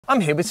I'm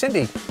here with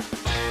Cindy.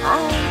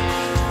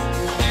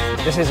 Hi.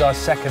 This is our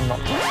second mock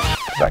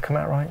test. Did that come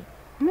out right?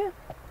 Yeah.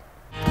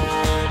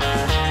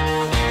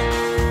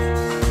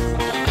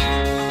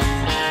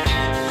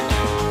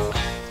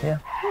 Yeah.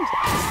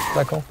 Is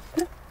that cool?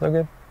 Yeah. Is that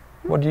good?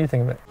 What do you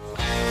think of it?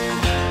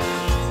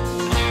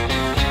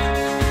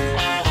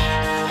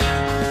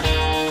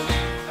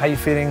 How are you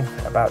feeling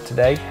about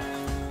today?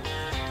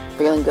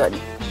 Feeling good.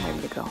 I'm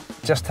ready to go.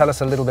 Just tell us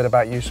a little bit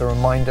about you, so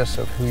remind us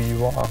of who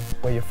you are,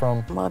 where you're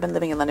from. Well, I've been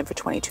living in London for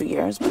 22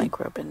 years, but I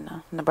grew up in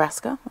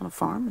Nebraska on a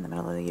farm in the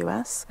middle of the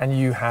U.S. And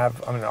you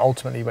have, I mean,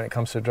 ultimately, when it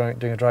comes to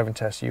doing a driving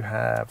test, you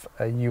have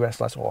a U.S.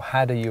 license, or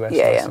had a U.S.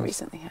 license. Yeah,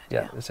 recently had.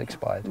 Yeah, it's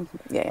expired.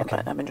 Mm-hmm. Yeah, Okay.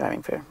 but I've been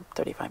driving for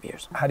 35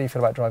 years. How do you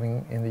feel about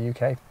driving in the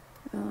UK?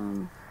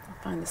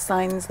 I find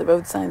the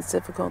road signs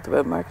difficult, the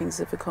road markings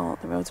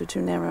difficult, the roads are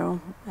too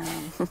narrow.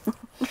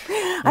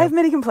 I have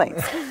many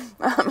complaints.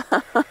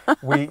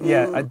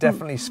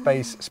 Definitely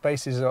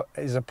space is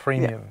a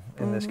premium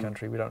in this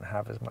country. We don't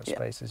have as much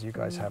space as you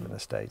guys have in the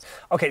States.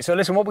 Okay, so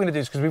listen, what we're going to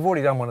do is, because we've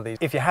already done one of these,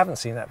 if you haven't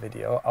seen that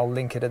video, I'll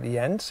link it at the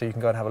end so you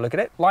can go and have a look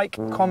at it. Like,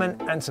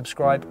 comment and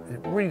subscribe.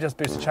 It really does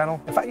boost the channel.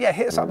 In fact, yeah,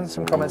 hit us up in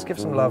some comments, give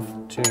some love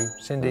to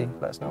Cindy,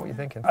 let us know what you're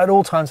thinking. At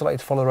all times, I like you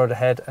to follow the road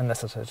ahead,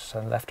 unless I say to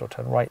turn left or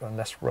turn right,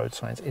 unless road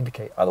signs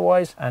indicate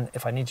otherwise. And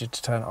if I need you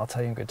to turn, I'll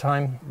tell you in good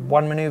time.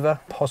 One maneuver,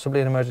 possibly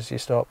an emergency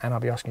stop, and I'll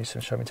be asking you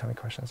some show me, tell me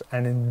questions.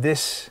 And in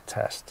this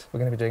test, we're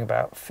going to be doing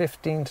about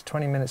 15 to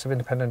 20 minutes of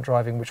independent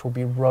driving, which will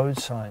be road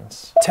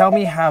signs. Tell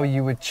me how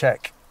you would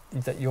check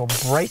that your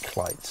brake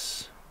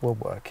lights were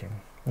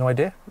working. No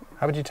idea?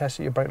 How would you test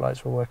that your brake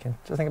lights were working?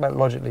 Just think about it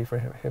logically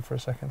here for a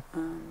second.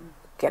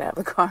 Get out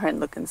of the car and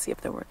look and see if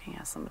they're working.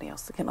 Ask somebody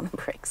else to get on the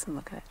brakes and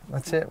look at it.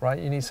 That's it, right?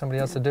 You need somebody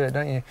else to do it,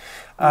 don't you?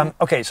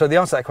 Okay, so the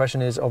answer to that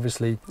question is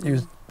obviously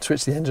you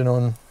switch the engine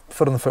on,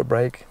 foot on the foot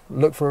brake,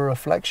 look for a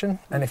reflection,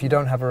 and if you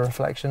don't have a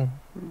reflection,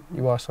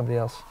 you ask somebody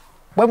else.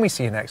 When we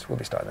see you next, we'll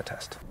be starting the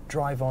test.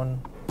 Drive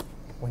on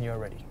when you're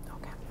ready.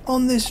 Okay.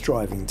 On this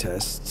driving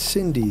test,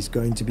 Cindy's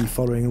going to be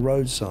following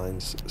road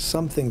signs,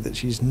 something that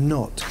she's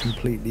not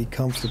completely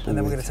comfortable with. And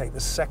then we're going to take the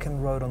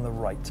second road on the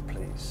right,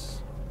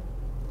 please.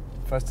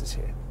 First is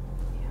here.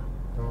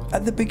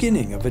 At the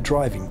beginning of a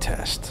driving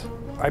test,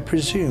 I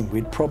presume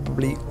we'd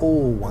probably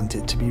all want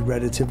it to be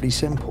relatively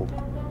simple.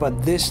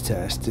 But this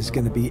test is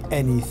going to be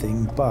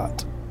anything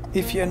but.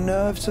 If your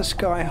nerves are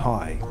sky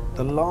high,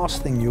 the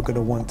last thing you're going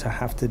to want to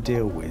have to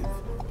deal with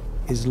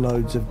is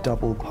loads of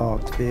double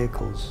parked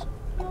vehicles.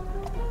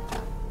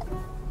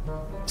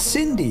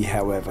 Cindy,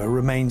 however,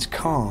 remains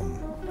calm,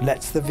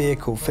 lets the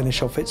vehicle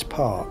finish off its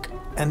park,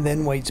 and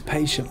then waits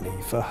patiently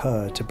for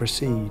her to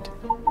proceed.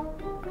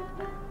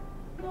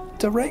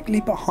 Directly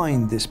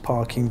behind this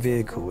parking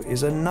vehicle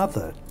is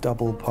another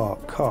double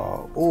parked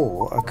car,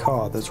 or a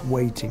car that's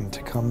waiting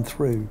to come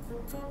through.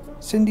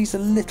 Cindy's a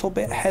little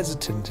bit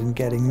hesitant in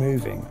getting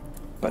moving,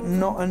 but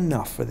not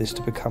enough for this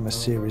to become a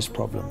serious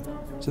problem.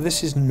 So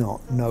this is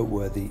not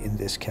noteworthy in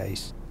this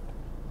case.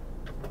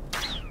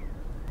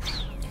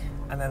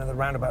 And then at the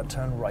roundabout,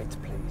 turn right,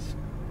 please.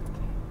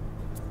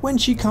 When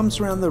she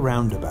comes around the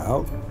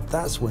roundabout,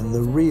 that's when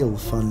the real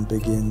fun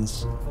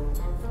begins.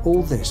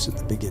 All this at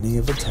the beginning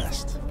of a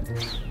test.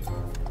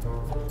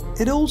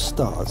 It all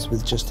starts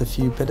with just a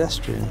few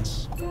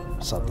pedestrians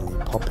suddenly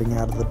popping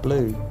out of the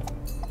blue,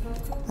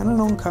 and an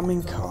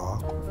oncoming car,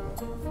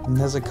 and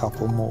there's a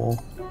couple more.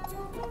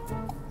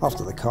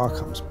 After the car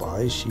comes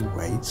by, she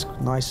waits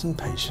nice and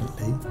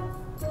patiently,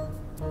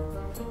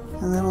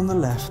 and then on the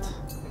left,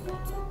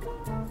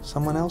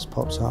 someone else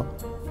pops up.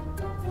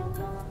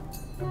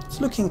 It's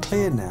looking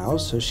clear now,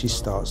 so she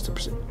starts to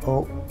proceed.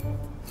 Oh,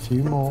 a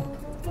few more.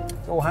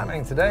 It's all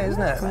happening today,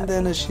 isn't it? And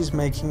then as she's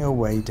making her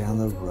way down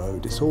the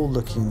road, it's all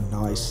looking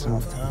nice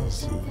and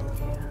easy.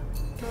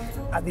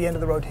 At the end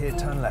of the road here,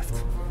 turn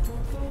left.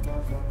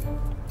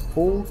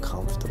 All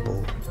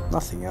comfortable.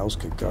 Nothing else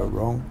could go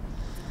wrong,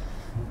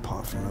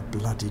 apart from a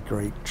bloody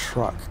great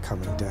truck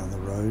coming down the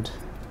road.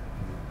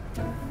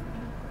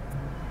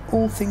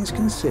 All things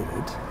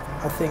considered,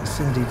 I think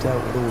Cindy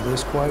dealt with all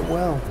this quite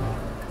well.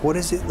 What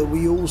is it that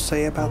we all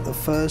say about the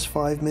first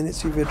 5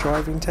 minutes of your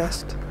driving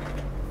test?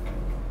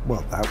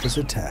 Well, that was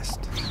a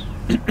test.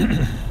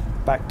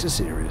 Back to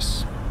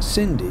serious.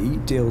 Cindy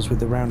deals with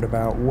the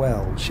roundabout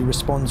well. She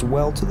responds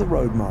well to the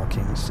road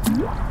markings.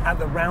 At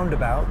the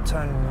roundabout,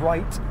 turn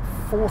right,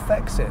 fourth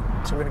exit.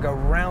 So we're going to go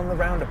round the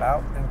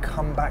roundabout and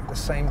come back the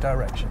same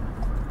direction.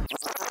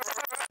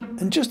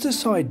 And just a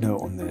side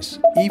note on this,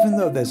 even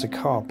though there's a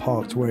car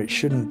parked where it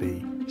shouldn't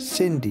be,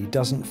 Cindy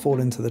doesn't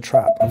fall into the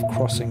trap of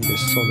crossing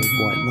this solid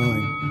white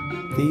line.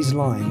 These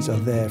lines are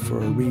there for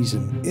a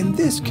reason. In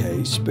this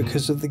case,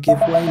 because of the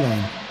give-way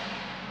line.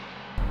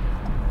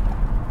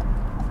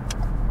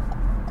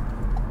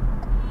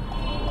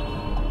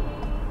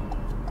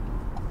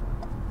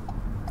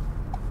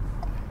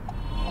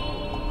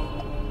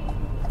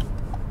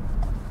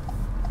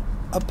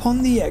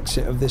 Upon the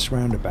exit of this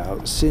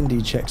roundabout,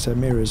 Cindy checks her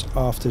mirrors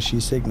after she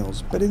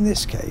signals, but in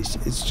this case,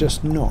 it's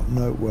just not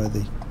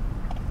noteworthy.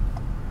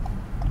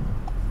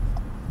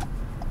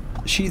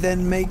 She She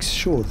then makes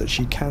sure that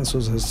she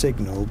cancels her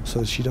signal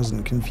so she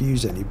doesn't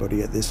confuse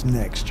anybody at this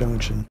next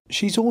junction.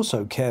 She's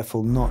also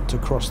careful not to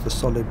cross the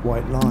solid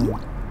white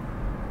line.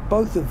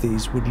 Both of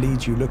these would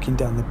lead you looking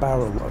down the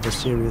barrel of a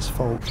serious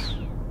fault.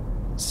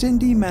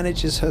 Cindy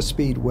manages her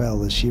speed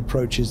well as she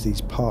approaches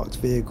these parked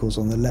vehicles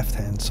on the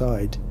left-hand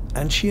side,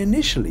 and she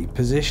initially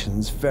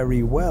positions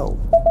very well,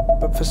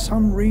 but for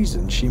some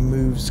reason she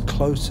moves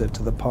closer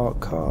to the parked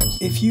cars.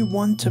 If you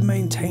want to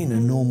maintain a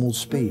normal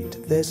speed,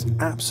 there's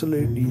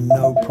absolutely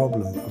no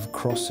problem of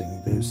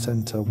crossing the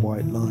centre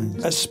white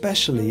lines,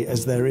 especially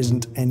as there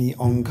isn't any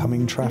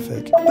oncoming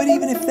traffic. But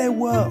even if there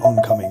were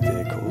oncoming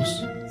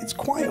vehicles, it's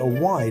quite a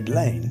wide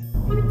lane.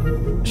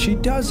 She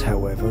does,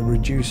 however,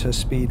 reduce her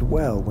speed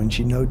well when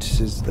she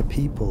notices the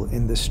people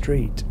in the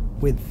street.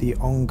 With the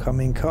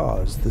oncoming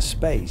cars, the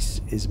space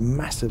is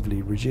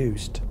massively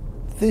reduced.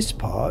 This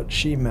part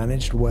she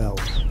managed well.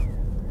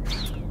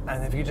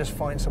 And if you just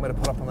find somewhere to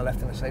pull up on the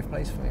left in a safe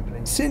place for me,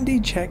 please. Cindy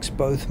checks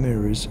both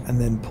mirrors and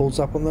then pulls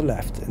up on the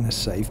left in a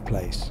safe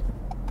place.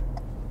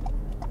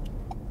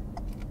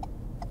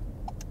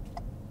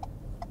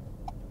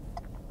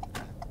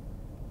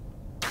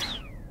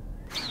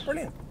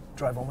 Brilliant.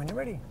 Drive on when you're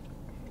ready.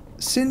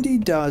 Cindy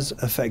does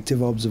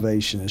effective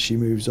observation as she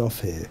moves off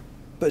here,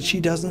 but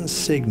she doesn't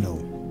signal.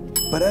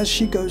 But as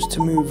she goes to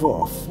move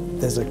off,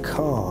 there's a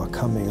car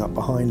coming up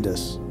behind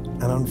us,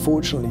 and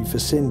unfortunately for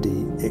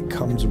Cindy, it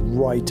comes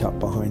right up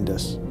behind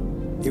us.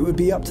 It would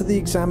be up to the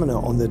examiner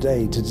on the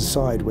day to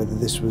decide whether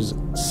this was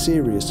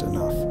serious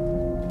enough,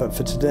 but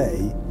for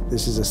today,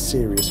 this is a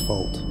serious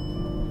fault.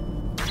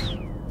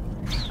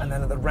 And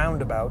then at the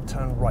roundabout,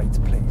 turn right,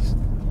 please.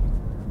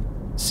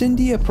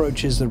 Cindy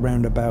approaches the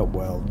roundabout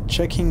well,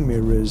 checking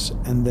mirrors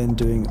and then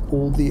doing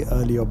all the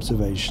early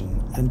observation,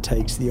 and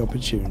takes the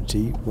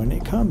opportunity when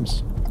it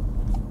comes.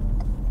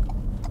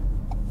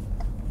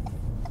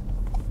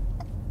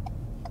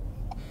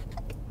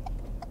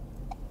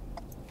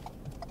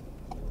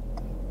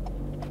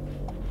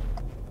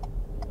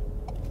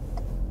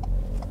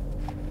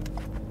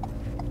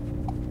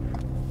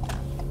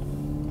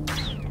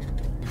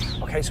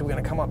 Okay, so we're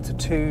going to come up to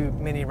 2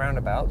 mini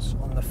roundabouts.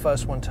 On the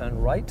first one, turn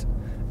right,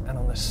 and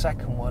on the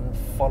second one,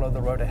 follow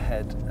the road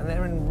ahead. And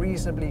they're in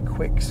reasonably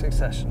quick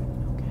succession.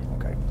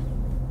 Okay.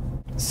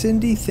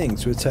 Cindy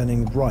thinks we're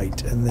turning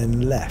right and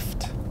then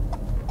left,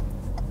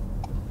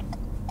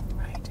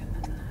 Right and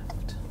then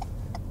left.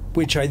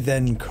 which I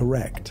then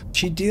correct.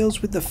 She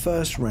deals with the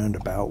first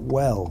roundabout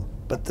well,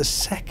 but the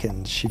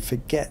second she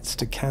forgets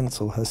to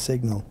cancel her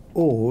signal.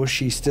 Or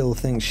she still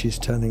thinks she's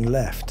turning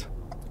left.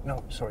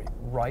 No, sorry,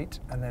 right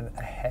and then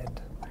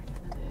ahead. Right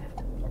and then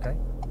ahead. Okay.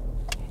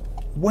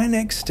 When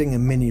exiting a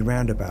mini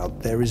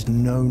roundabout, there is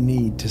no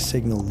need to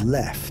signal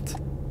left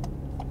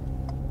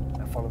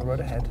Now follow the road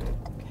ahead.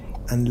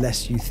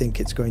 unless you think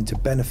it's going to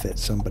benefit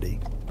somebody.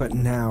 But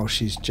now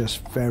she's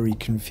just very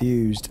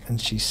confused and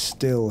she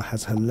still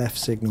has her left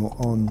signal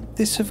on.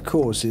 This, of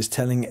course, is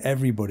telling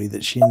everybody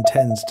that she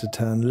intends to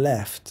turn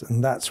left,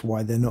 and that's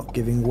why they're not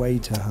giving way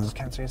to her. Just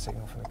cancel your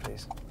signal for me,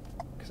 please.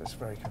 Because it's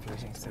very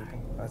confusing to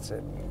people. That's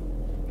it.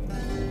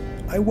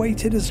 I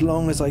waited as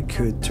long as I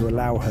could to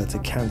allow her to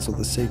cancel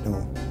the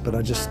signal, but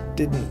I just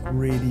didn't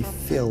really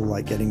feel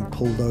like getting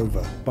pulled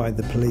over by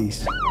the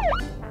police.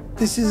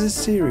 This is a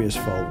serious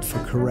fault for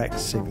correct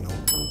signal.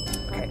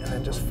 Okay, and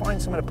then just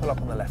find somewhere to pull up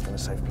on the left in a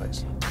safe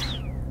place.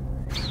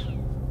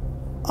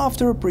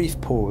 After a brief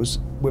pause,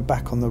 we're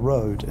back on the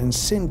road and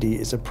Cindy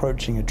is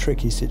approaching a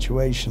tricky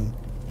situation.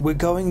 We're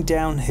going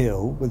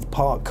downhill with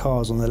parked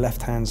cars on the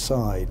left-hand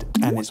side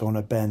and it's on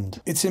a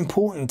bend. It's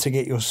important to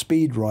get your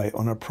speed right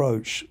on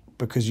approach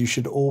because you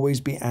should always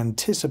be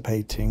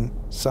anticipating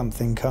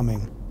something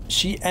coming.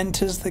 She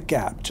enters the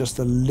gap just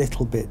a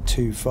little bit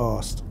too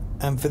fast,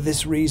 and for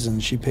this reason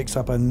she picks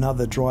up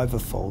another driver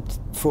fault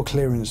for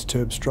clearance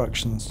to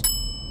obstructions.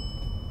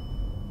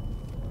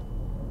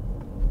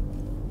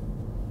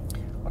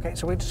 Okay,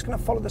 so we're just going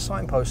to follow the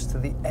signpost to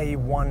the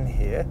A1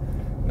 here.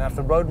 Now, if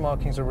the road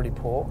markings are really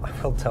poor, I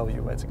will tell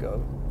you where to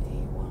go.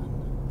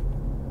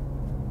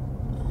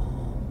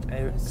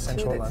 A1.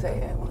 Central That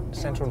say London. A1.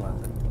 Central A1.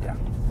 London, yeah.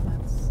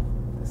 That's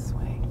this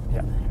way.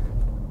 Yeah.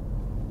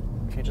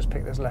 If you just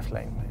pick this left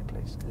lane here,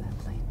 please.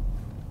 Left lane.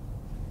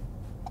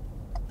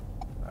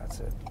 That's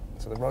it.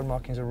 So the road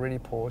markings are really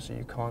poor, so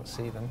you can't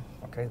see them.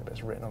 Okay, but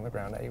it's written on the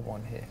ground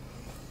A1 here.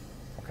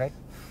 Okay?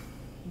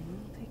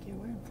 I'll take your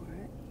word for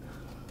it.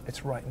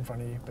 It's right in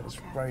front of you, but it's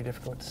very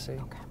difficult to see.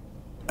 Okay.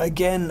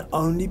 Again,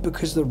 only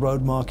because the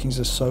road markings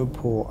are so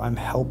poor, I'm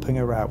helping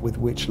her out with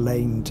which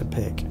lane to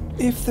pick.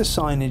 If the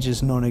signage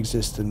is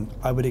non-existent,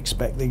 I would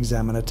expect the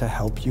examiner to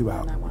help you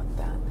out. And I want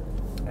that.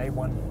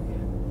 A1.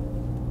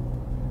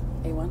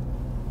 A1.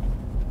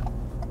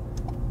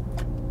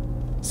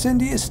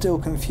 Cindy is still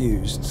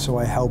confused, so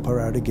I help her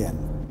out again.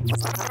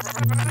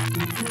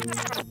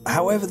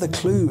 However, the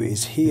clue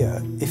is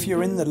here. If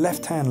you're in the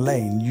left-hand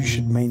lane, you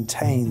should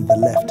maintain the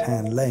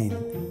left-hand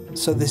lane.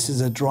 So this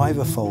is a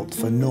driver fault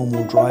for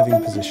normal driving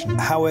position.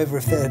 However,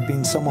 if there had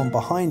been someone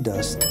behind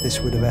us, this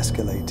would have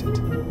escalated.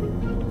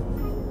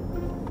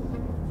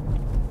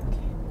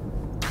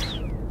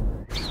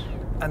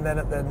 And then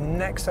at the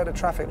next set of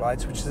traffic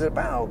lights, which is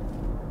about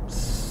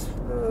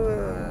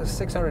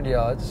 600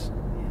 yards,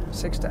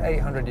 600 to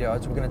 800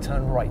 yards, we're going to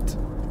turn right.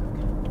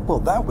 Well,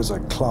 that was a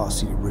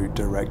classy route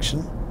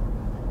direction.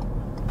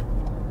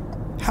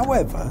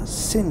 However,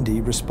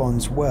 Cindy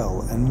responds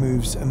well and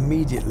moves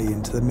immediately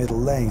into the middle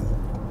lane.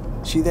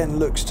 She then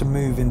looks to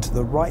move into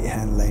the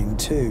right-hand lane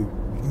too,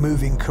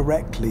 moving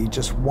correctly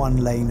just one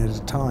lane at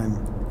a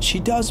time. She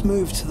does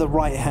move to the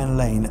right-hand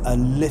lane a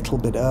little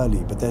bit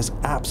early, but there's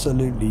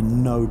absolutely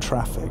no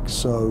traffic,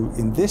 so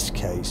in this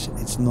case,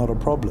 it's not a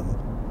problem.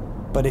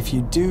 But if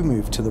you do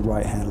move to the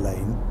right-hand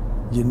lane,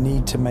 you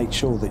need to make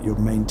sure that you're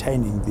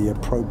maintaining the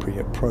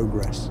appropriate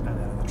progress. And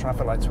then at the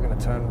traffic lights, we're going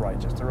to turn right,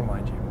 just to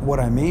remind you. What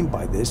I mean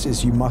by this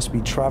is you must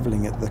be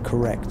traveling at the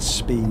correct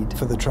speed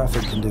for the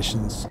traffic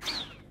conditions.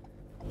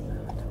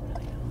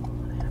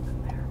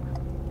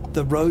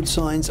 The road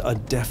signs are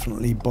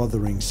definitely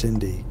bothering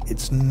Cindy.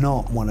 It's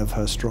not one of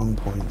her strong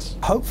points.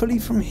 Hopefully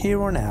from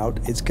here on out,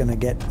 it's going to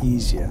get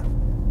easier.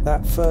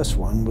 That first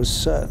one was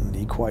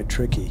certainly quite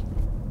tricky.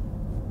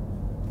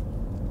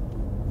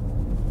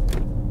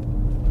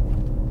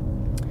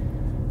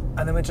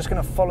 And then we're just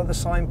going to follow the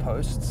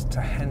signposts to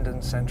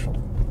Hendon Central.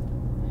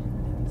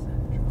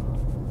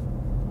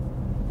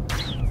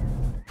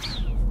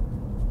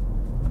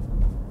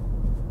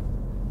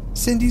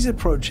 Cindy's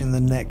approaching the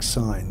next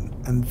sign,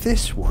 and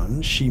this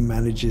one she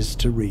manages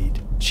to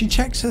read. She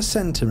checks her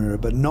centre mirror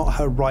but not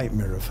her right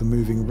mirror for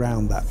moving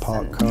round that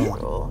parked car.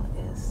 Central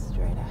is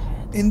straight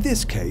ahead. In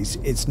this case,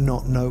 it's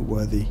not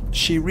noteworthy.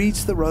 She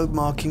reads the road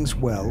markings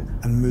well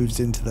and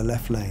moves into the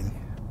left lane.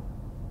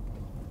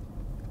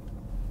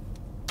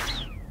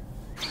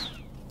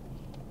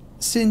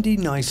 Cindy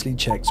nicely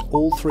checks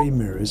all three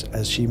mirrors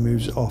as she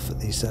moves off at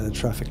these set of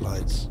traffic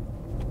lights.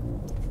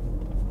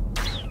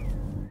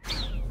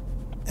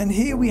 And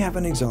here we have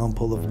an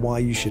example of why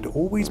you should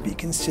always be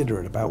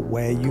considerate about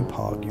where you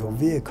park your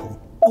vehicle.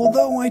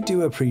 Although I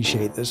do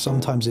appreciate that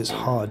sometimes it's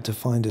hard to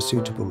find a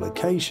suitable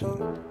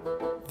location,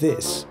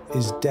 this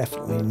is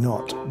definitely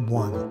not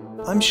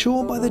one. I'm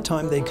sure by the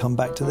time they come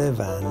back to their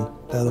van,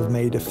 they'll have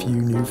made a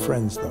few new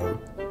friends though.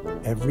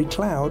 Every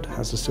cloud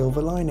has a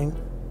silver lining.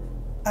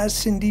 As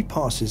Cindy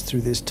passes through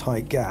this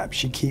tight gap,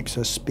 she keeps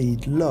her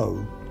speed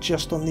low,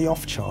 just on the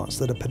off chance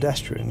that a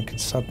pedestrian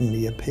could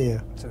suddenly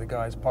appear. So the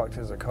guy's parked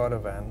his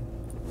Ocado van.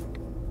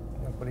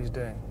 Look what he's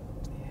doing.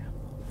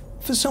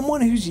 For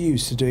someone who's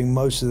used to doing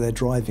most of their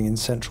driving in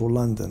central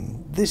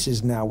London, this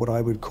is now what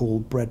I would call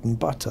bread and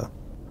butter.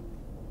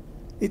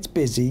 It's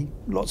busy,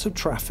 lots of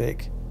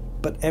traffic,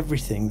 but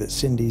everything that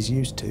Cindy's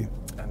used to.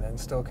 And then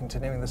still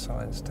continuing the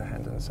signs to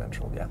Hendon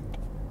Central, yeah.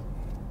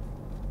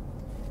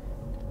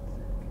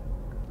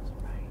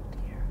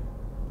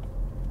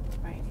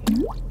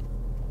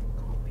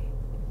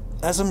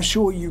 As I'm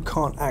sure you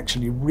can't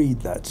actually read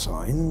that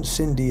sign,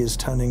 Cindy is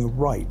turning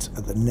right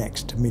at the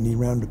next mini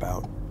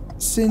roundabout.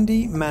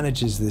 Cindy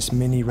manages this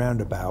mini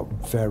roundabout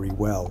very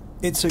well.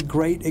 It's a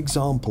great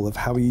example of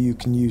how you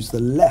can use the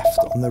left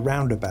on the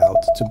roundabout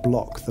to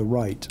block the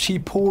right. She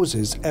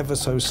pauses ever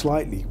so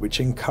slightly,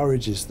 which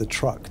encourages the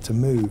truck to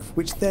move,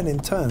 which then in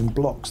turn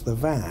blocks the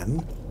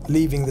van,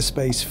 leaving the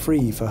space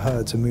free for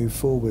her to move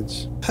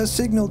forwards. Her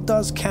signal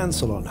does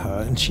cancel on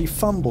her and she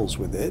fumbles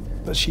with it,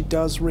 but she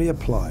does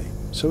reapply.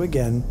 So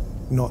again,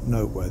 not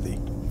noteworthy.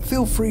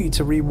 Feel free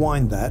to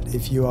rewind that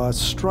if you are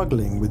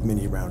struggling with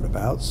mini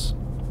roundabouts,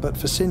 but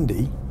for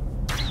Cindy,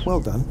 well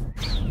done.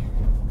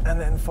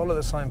 And then follow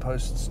the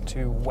signposts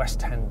to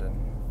West Hendon.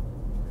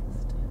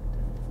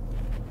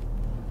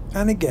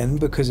 And again,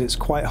 because it's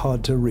quite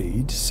hard to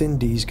read,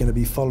 Cindy's going to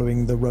be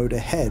following the road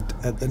ahead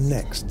at the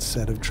next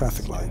set of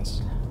traffic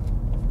lights.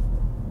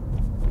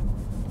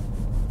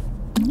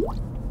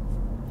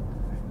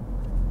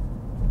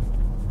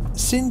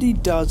 Cindy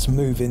does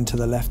move into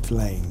the left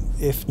lane,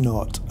 if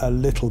not a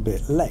little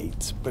bit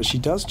late, but she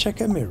does check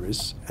her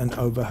mirrors and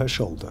over her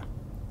shoulder.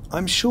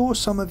 I'm sure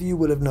some of you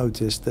will have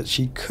noticed that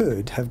she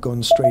could have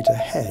gone straight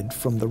ahead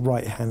from the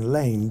right-hand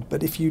lane,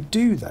 but if you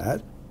do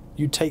that,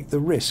 you take the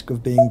risk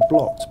of being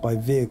blocked by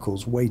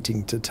vehicles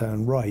waiting to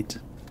turn right.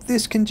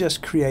 This can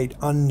just create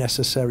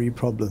unnecessary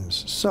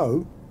problems,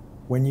 so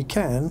when you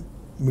can,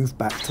 move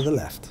back to the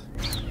left.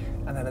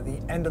 And then at the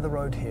end of the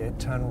road here,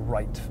 turn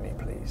right for me,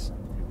 please.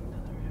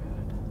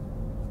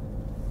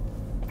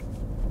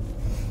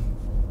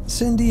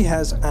 Cindy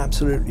has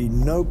absolutely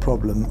no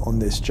problem on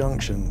this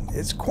junction.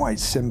 It's quite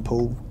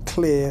simple,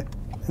 clear,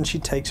 and she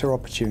takes her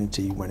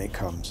opportunity when it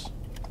comes.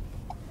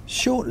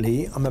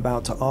 Shortly, I'm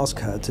about to ask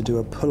her to do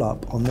a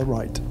pull-up on the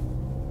right.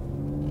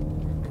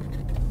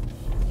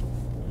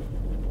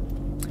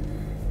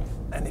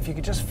 And if you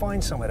could just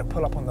find somewhere to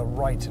pull up on the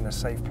right in a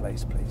safe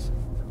place, please.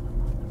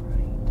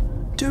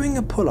 Doing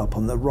a pull-up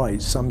on the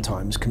right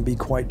sometimes can be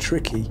quite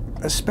tricky,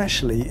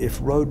 especially if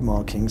road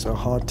markings are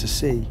hard to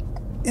see.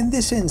 In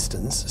this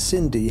instance,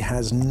 Cindy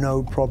has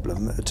no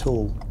problem at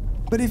all.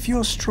 But if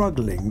you're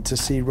struggling to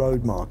see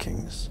road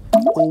markings,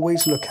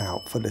 always look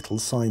out for little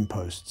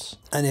signposts.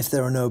 And if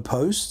there are no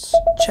posts,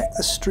 check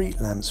the street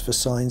lamps for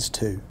signs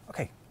too.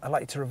 Okay, I'd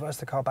like you to reverse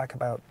the car back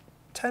about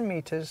 10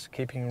 meters,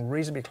 keeping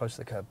reasonably close to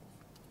the curb.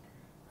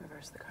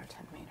 Reverse the car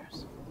 10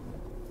 meters.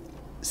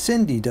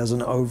 Cindy does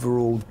an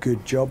overall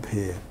good job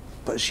here,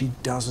 but she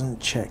doesn't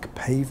check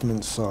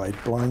pavement side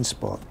blind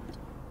spot.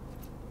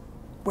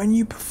 When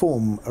you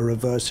perform a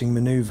reversing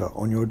maneuver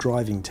on your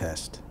driving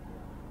test,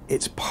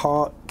 it's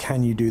part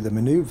can you do the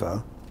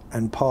maneuver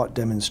and part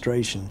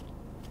demonstration.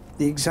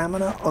 The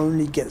examiner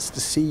only gets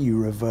to see you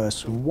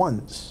reverse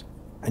once,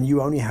 and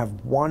you only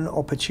have one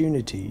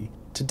opportunity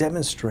to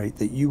demonstrate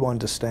that you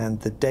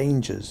understand the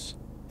dangers,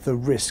 the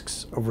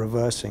risks of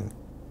reversing.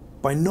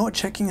 By not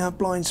checking her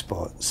blind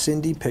spot,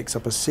 Cindy picks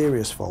up a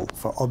serious fault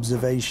for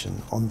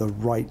observation on the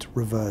right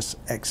reverse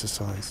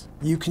exercise.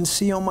 You can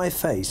see on my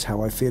face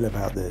how I feel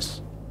about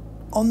this.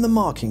 On the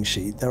marking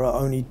sheet, there are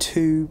only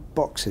 2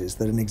 boxes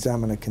that an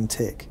examiner can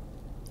tick: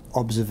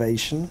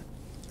 observation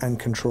and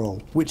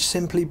control, which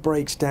simply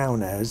breaks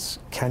down as,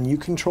 can you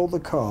control the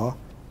car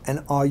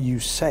and are you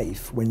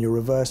safe when you're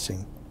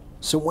reversing?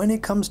 So when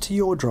it comes to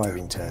your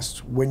driving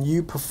test, when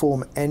you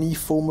perform any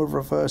form of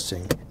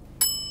reversing,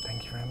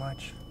 Thank you very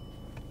much.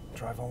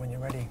 Drive on when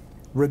you're ready.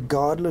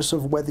 regardless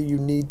of whether you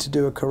need to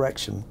do a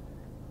correction,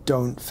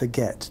 don't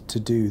forget to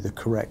do the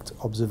correct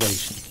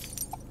observation.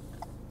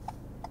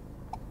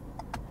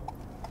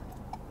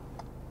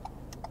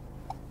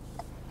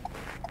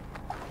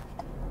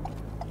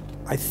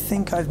 I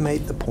think I've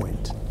made the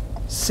point.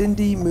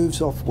 Cindy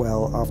moves off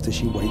well after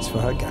she waits for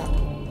her gap.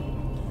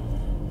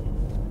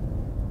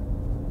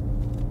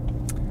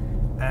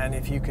 And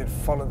if you could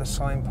follow the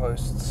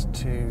signposts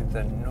to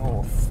the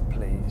north,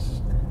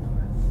 please.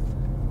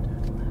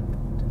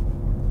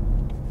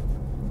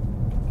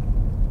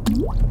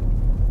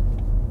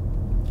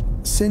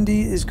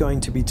 Cindy is going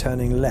to be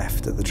turning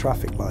left at the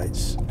traffic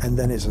lights, and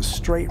then it's a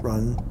straight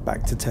run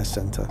back to test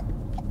center.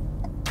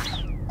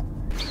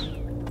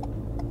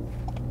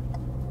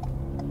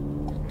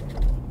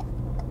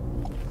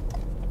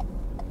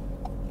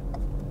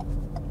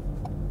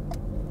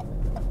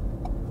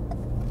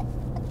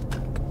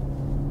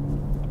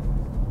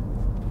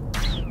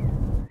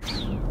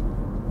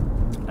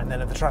 And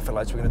then at the traffic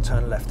lights, we're going to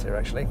turn left here,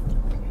 actually.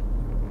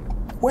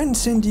 When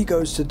Cindy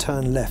goes to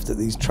turn left at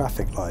these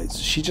traffic lights,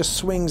 she just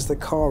swings the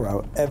car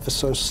out ever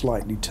so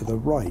slightly to the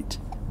right.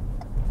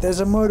 There's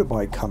a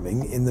motorbike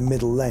coming in the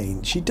middle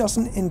lane. She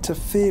doesn't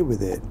interfere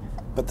with it,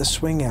 but the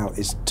swing out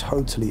is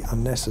totally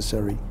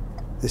unnecessary.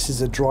 This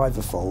is a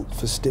driver fault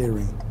for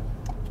steering.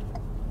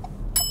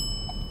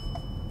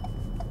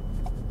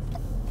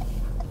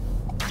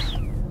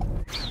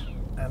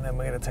 And then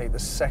we're going to take the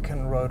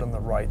second road on the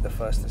right. The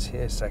first is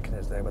here, second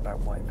is there, with that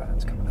white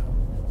van's coming out.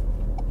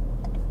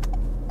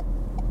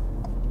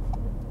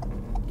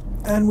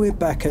 And we're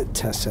back at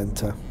test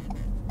center.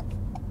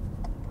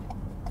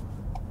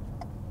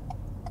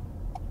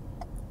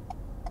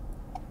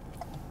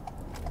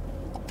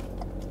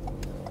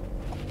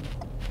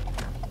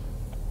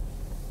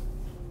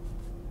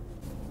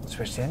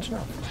 Switch the engine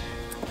off.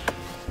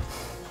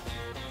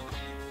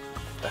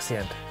 That's the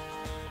end.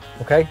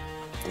 Okay?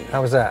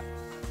 How was that?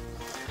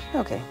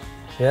 Okay,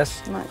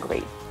 Yes? not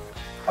great.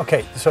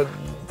 Okay, so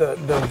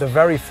the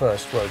very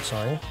first road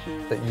sign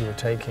that you were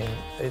taking,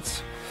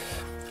 it's...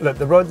 Look,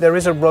 the road, there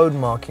is a road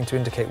marking to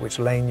indicate which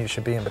lane you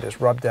should be in, but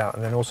it's rubbed out.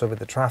 And then also with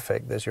the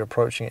traffic, as you're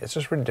approaching it, it's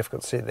just really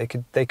difficult to see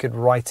it. They could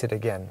write it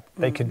again.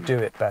 They could do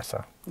it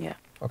better. Yeah.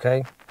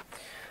 Okay?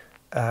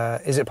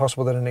 Is it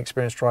possible that an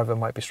experienced driver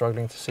might be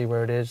struggling to see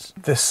where it is?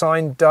 The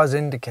sign does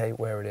indicate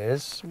where it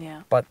is,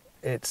 Yeah. but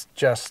it's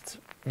just,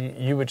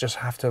 you would just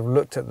have to have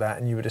looked at that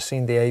and you would have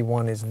seen the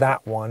A1 is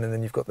that one, and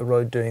then you've got the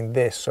road doing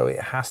this, so it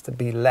has to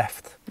be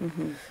left.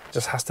 It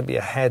just has to be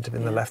ahead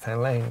in the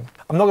left-hand lane.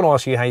 I'm not going to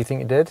ask you how you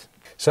think you did.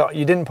 So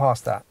you didn't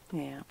pass that?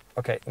 Yeah.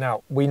 Okay,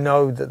 now we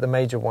know that the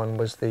major one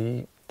was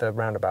the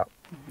roundabout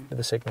with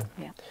the signal.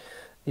 Yeah.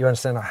 You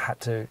understand I had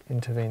to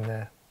intervene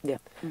there. Yeah.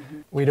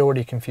 We'd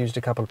already confused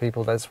a couple of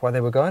people, that's why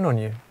they were going on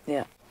you.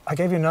 Yeah. I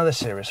gave you another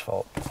serious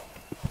fault.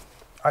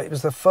 It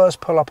was the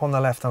first pull up on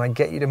the left and I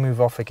get you to move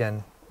off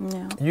again.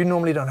 Yeah. You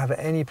normally don't have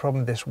any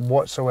problem with this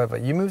whatsoever.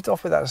 You moved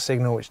off without a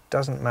signal, which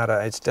doesn't matter.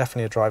 It's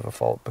definitely a driver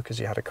fault because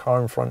you had a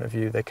car in front of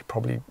you. They could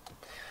probably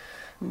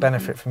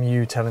benefit from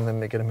you telling them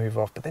they're going to move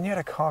off. But then you had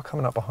a car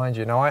coming up behind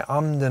you. Now, I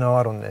ummed and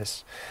ahed on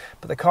this,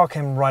 but the car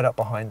came right up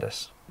behind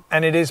us.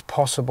 And it is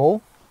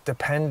possible,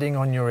 depending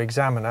on your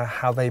examiner,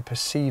 how they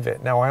perceive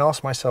it. Now, I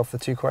asked myself the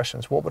 2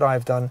 questions. What would I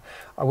have done?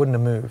 I wouldn't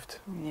have moved.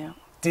 Yeah.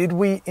 Did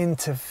we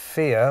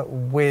interfere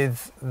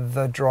with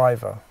the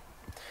driver?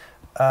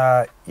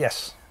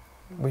 Yes,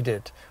 we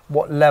did.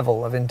 What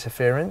level of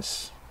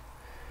interference?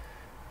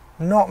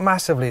 Not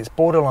massively. It's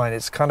borderline.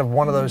 It's kind of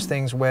one of those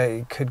things where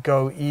it could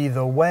go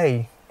either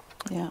way.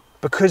 Yeah.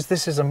 Because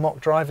this is a mock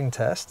driving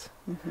test,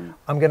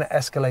 I'm going to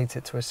escalate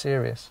it to a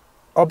serious.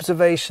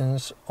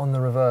 Observations on the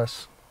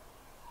reverse.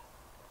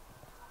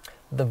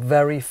 The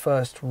very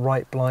first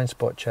right blind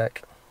spot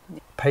check.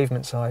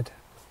 Pavement side.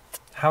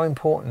 How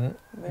important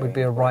would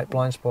be a right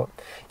blind spot?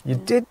 You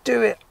did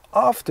do it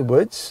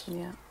afterwards,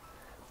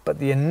 but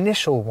the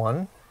initial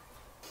one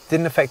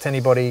didn't affect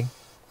anybody,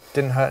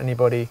 didn't hurt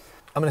anybody.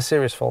 I'm going to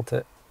serious fault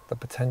it the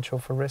potential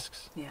for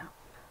risks. Yeah.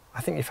 I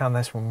think you found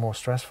this one more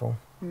stressful.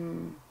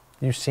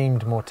 You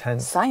seemed more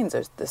tense.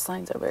 The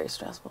signs are very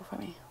stressful for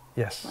me.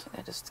 Yes.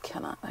 Like,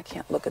 I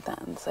can't look at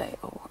that and say,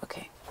 oh,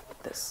 okay,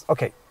 this.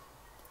 Okay,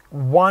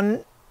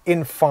 1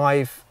 in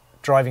 5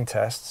 driving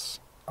tests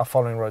are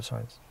following road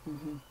signs.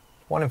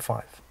 1 in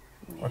 5.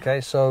 Yeah.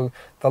 Okay, so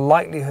the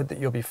likelihood that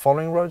you'll be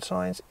following road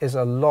signs is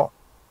a lot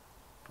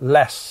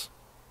less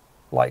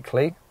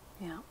likely.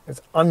 Yeah.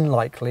 It's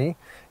unlikely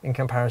in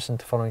comparison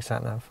to following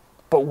sat-nav.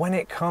 But when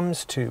it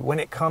comes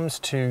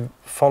to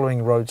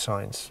following road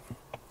signs,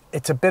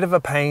 it's a bit of a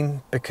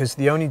pain, because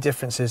the only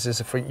difference is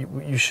if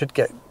you should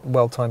get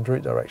well-timed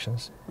route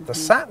directions. The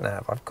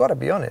sat-nav, I've got to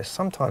be honest,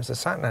 sometimes the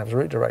sat-nav's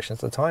route directions,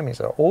 the timings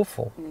are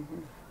awful,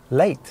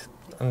 late,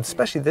 and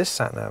especially this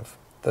sat-nav,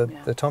 the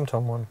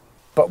TomTom one.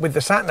 But with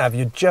the sat-nav,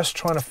 you're just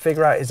trying to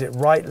figure out, is it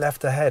right,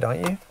 left, ahead,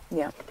 aren't you?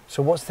 Yeah.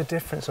 So what's the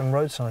difference on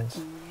road signs?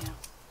 Yeah.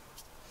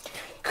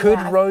 Could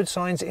road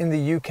signs in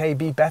the UK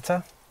be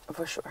better?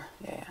 For sure,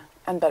 yeah.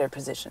 And better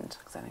positioned,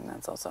 because I think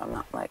that's also, I'm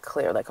not like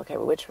clear, like, okay,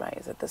 well, which way?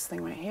 Is it this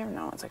thing right here?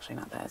 No, it's actually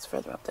not that. It's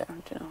further up there,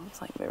 you know,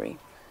 it's like very...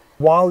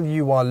 While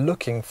you are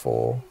looking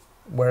for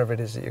wherever it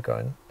is that you're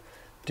going,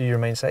 do you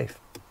remain safe?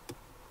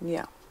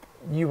 Yeah.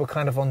 You were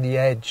kind of on the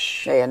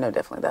edge. Yeah, no,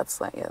 definitely.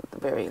 That's like, the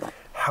very, like...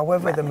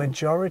 However, the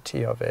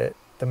majority of it,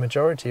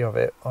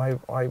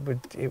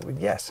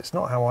 yes, it's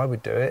not how I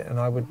would do it, and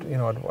I would, you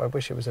know, I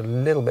wish it was a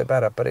little bit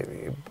better, but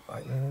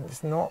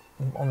it's not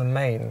on the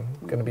main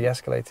going to be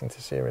escalating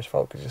to serious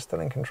fault, because you're still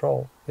in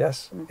control.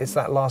 Yes, it's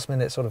that last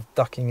minute sort of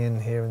ducking in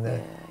here and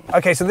there. Yeah.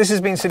 Okay, so this has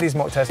been City's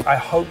mock test. I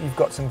hope you've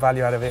got some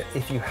value out of it.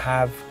 If you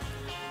have,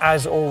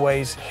 as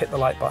always, hit the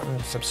like button,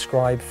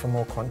 subscribe for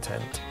more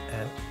content,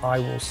 and I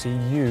will see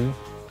you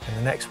in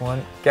the next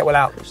one. Get well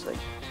out.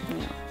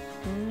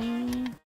 Yeah.